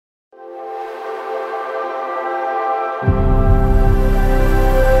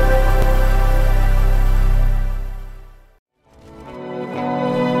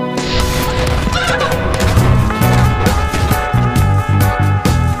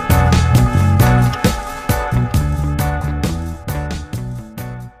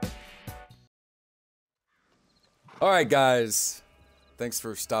Alright guys, thanks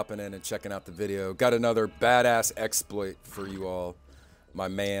for stopping in and checking out the video. Got another badass exploit for you all. My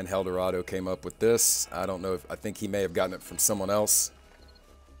man RODO came up with this. I don't know if, I think he may have gotten it from someone else.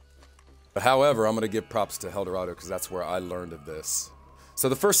 But however, I'm going to give props to RODO because that's where I learned of this. So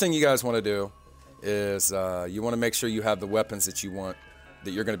the first thing you guys want to do is you want to make sure you have the weapons that you want,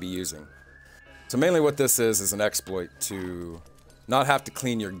 that you're going to be using. So mainly what this is an exploit to not have to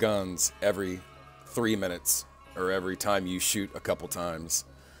clean your guns every 3 minutes or every time you shoot a couple times.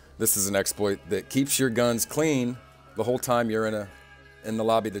 This is an exploit that keeps your guns clean the whole time you're in the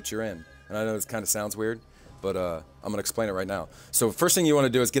lobby that you're in. And I know this kind of sounds weird, but I'm going to explain it right now. So first thing you want to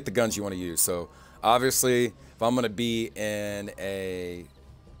do is get the guns you want to use. So obviously, if I'm going to be in a...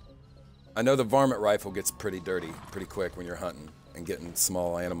 I know the varmint rifle gets pretty dirty pretty quick when you're hunting and getting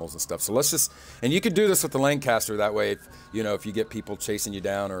small animals and stuff. So let's just... And you could do this with the Lancaster. That way, if you get people chasing you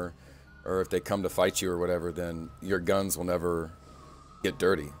down or if they come to fight you or whatever, then your guns will never get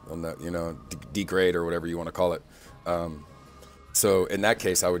dirty. They'll not, degrade or whatever you want to call it. So in that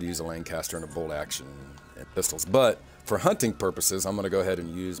case, I would use a Lancaster and a bolt action and pistols. But for hunting purposes, I'm going to go ahead and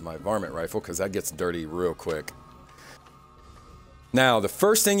use my varmint rifle because that gets dirty real quick. Now, the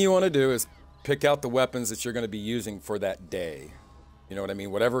first thing you want to do is pick out the weapons that you're going to be using for that day. You know what I mean?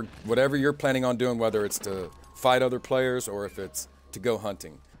 Whatever you're planning on doing, whether it's to fight other players or if it's to go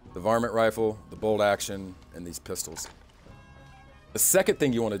hunting. The varmint rifle, the bolt action, and these pistols. The second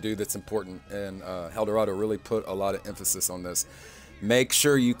thing you want to do that's important, and RODO really put a lot of emphasis on this, make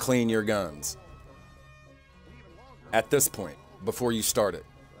sure you clean your guns at this point before you start it.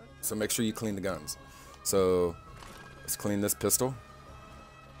 So make sure you clean the guns. So let's clean this pistol.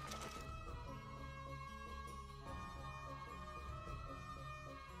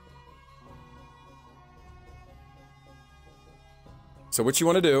 So what you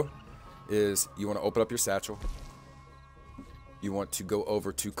want to do is you want to open up your satchel. You want to go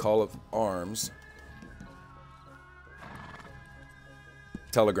over to Call of Arms.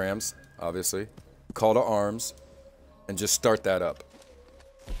 Telegrams, obviously. Call to Arms. And just start that up.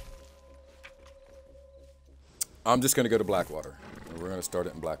 I'm just going to go to Blackwater. And we're going to start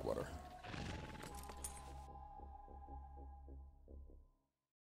it in Blackwater.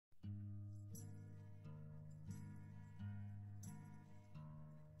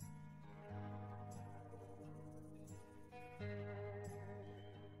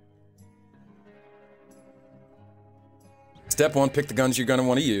 Step 1, pick the guns you're going to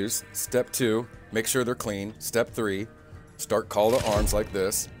want to use. Step 2, make sure they're clean. Step 3, start Call to Arms like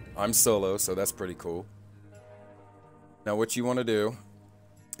this. I'm solo, so that's pretty cool. Now what you want to do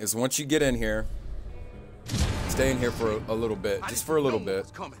is once you get in here, stay in here for a little bit, just for a little bit.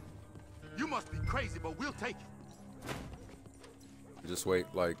 You must be crazy, but we'll take it. Just wait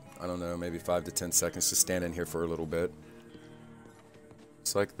like, I don't know, maybe 5 to 10 seconds to stand in here for a little bit.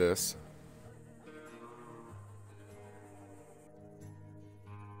 Just like this.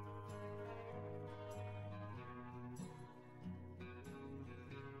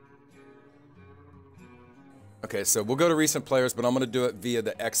 Okay, so we'll go to recent players, but I'm going to do it via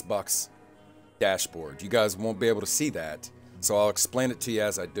the Xbox dashboard. You guys won't be able to see that, so I'll explain it to you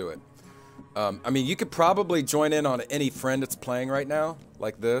as I do it. I mean, you could probably join in on any friend that's playing right now,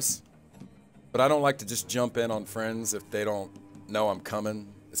 like this. But I don't like to just jump in on friends if they don't know I'm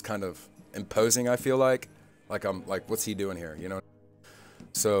coming. It's kind of imposing, I feel like. Like, what's he doing here, you know?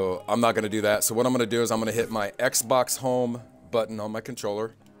 So I'm not going to do that. So what I'm going to do is I'm going to hit my Xbox home button on my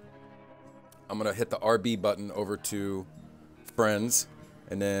controller. I'm going to hit the RB button over to friends,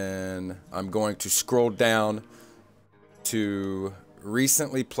 and then I'm going to scroll down to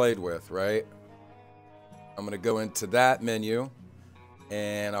recently played with, right? I'm going to go into that menu,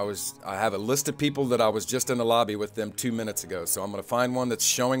 and I have a list of people that I was just in the lobby with them 2 minutes ago. So I'm going to find one that's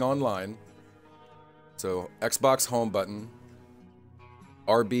showing online. So Xbox home button,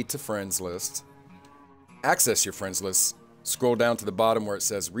 RB to friends list, access your friends list, scroll down to the bottom where it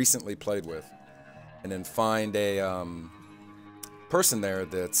says recently played with. And then find a person there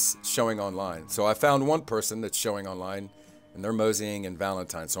that's showing online. So I found one person that's showing online, and they're moseying in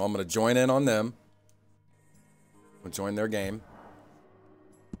Valentine. So I'm going to join in on them. I'm going to join their game.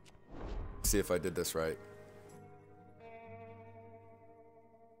 See if I did this right.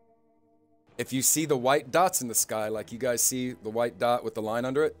 If you see the white dots in the sky, like you guys see the white dot with the line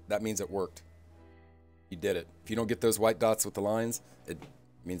under it, that means it worked. You did it. If you don't get those white dots with the lines, it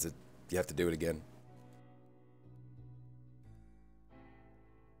means that you have to do it again.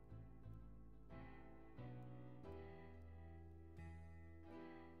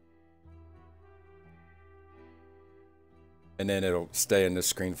 And then it'll stay in this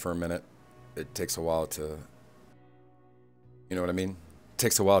screen for a minute. It takes a while to You know what I mean? It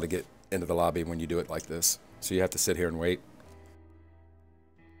takes a while to get into the lobby when you do it like this. So you have to sit here and wait.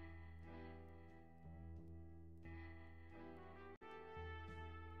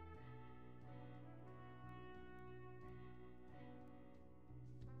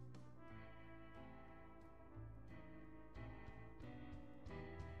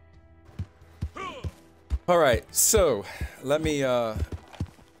 All right, so let me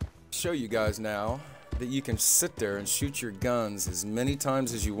show you guys now that you can sit there and shoot your guns as many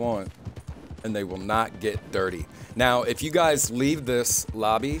times as you want and they will not get dirty. Now, if you guys leave this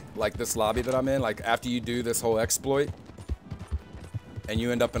lobby, like this lobby that I'm in, like after you do this whole exploit and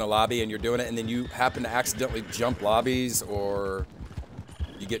you end up in a lobby and you're doing it and then you happen to accidentally jump lobbies or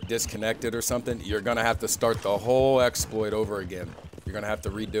you get disconnected or something, you're gonna have to start the whole exploit over again. You're gonna have to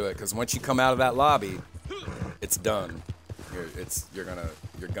redo it because once you come out of that lobby, it's done.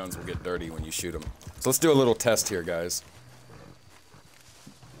 Your guns will get dirty when you shoot them. So let's do a little test here, guys.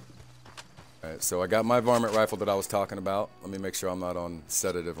 All right, so I got my varmint rifle that I was talking about. Let me make sure I'm not on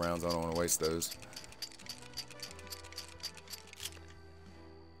sedative rounds. I don't want to waste those.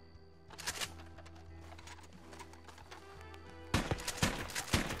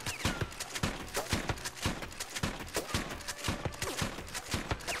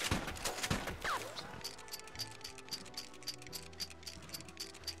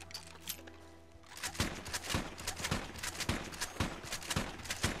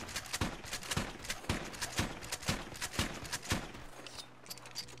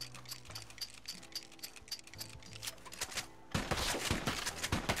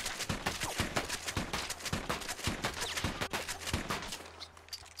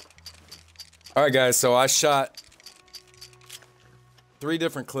 All right, guys, so I shot 3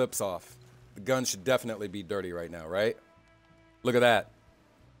 different clips off. The gun should definitely be dirty right now, right? Look at that.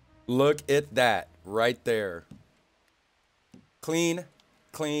 Look at that right there. Clean,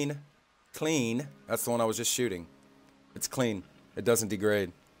 clean, clean. That's the one I was just shooting. It's clean. It doesn't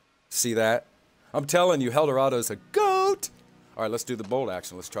degrade. See that? I'm telling you, RODO's a goat. All right, let's do the bolt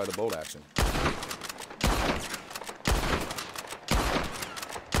action. Let's try the bolt action.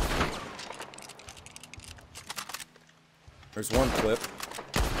 There's one clip.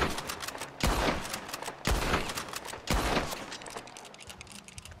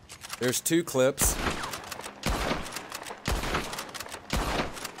 There's 2 clips.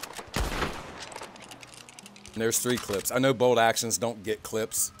 And there's 3 clips. I know bolt actions don't get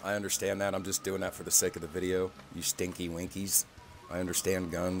clips. I understand that. I'm just doing that for the sake of the video. You stinky winkies. I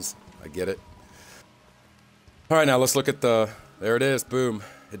understand guns. I get it. All right, now let's look at the... There it is. Boom.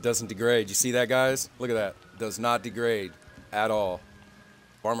 It doesn't degrade. You see that, guys? Look at that. It does not degrade at all.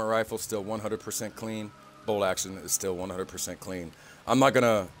 Varmint rifle still 100% clean. Bolt action is still 100% clean. I'm not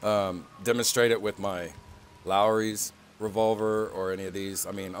gonna demonstrate it with my Lowry's revolver or any of these.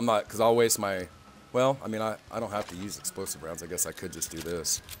 I mean, I'm not, because I'll waste my, well, I mean, I don't have to use explosive rounds. I guess I could just do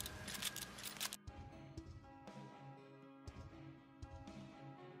this.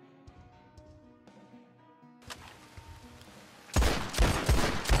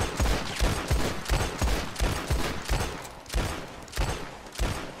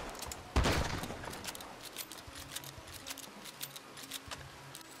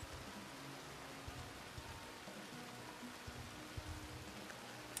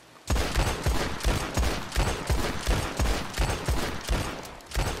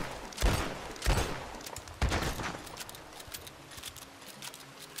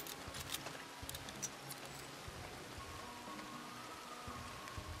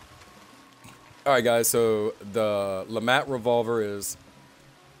 All right, guys, so the Lamat revolver is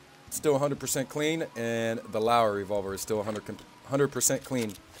still 100% clean, and the Lowry revolver is still 100%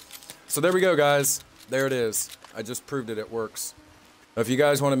 clean. So there we go, guys. There it is. I just proved it. It works. If you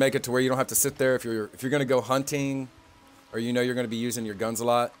guys want to make it to where you don't have to sit there, if you're going to go hunting, or you know you're going to be using your guns a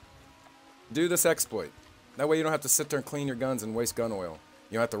lot, do this exploit. That way you don't have to sit there and clean your guns and waste gun oil.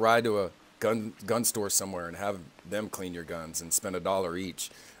 You don't have to ride to a gun store somewhere and have them clean your guns and spend $1 each.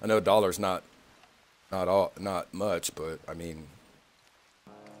 I know $1's not much, but I mean,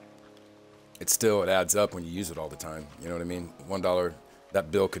 it adds up when you use it all the time. You know what I mean? $1,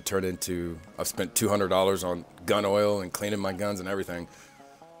 that bill could turn into, I've spent $200 on gun oil and cleaning my guns and everything.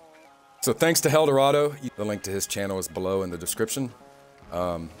 So thanks to RODO. The link to his channel is below in the description.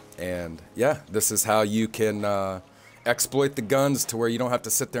 And yeah, this is how you can exploit the guns to where you don't have to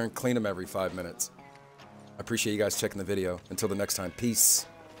sit there and clean them every 5 minutes. I appreciate you guys checking the video. Until the next time, peace.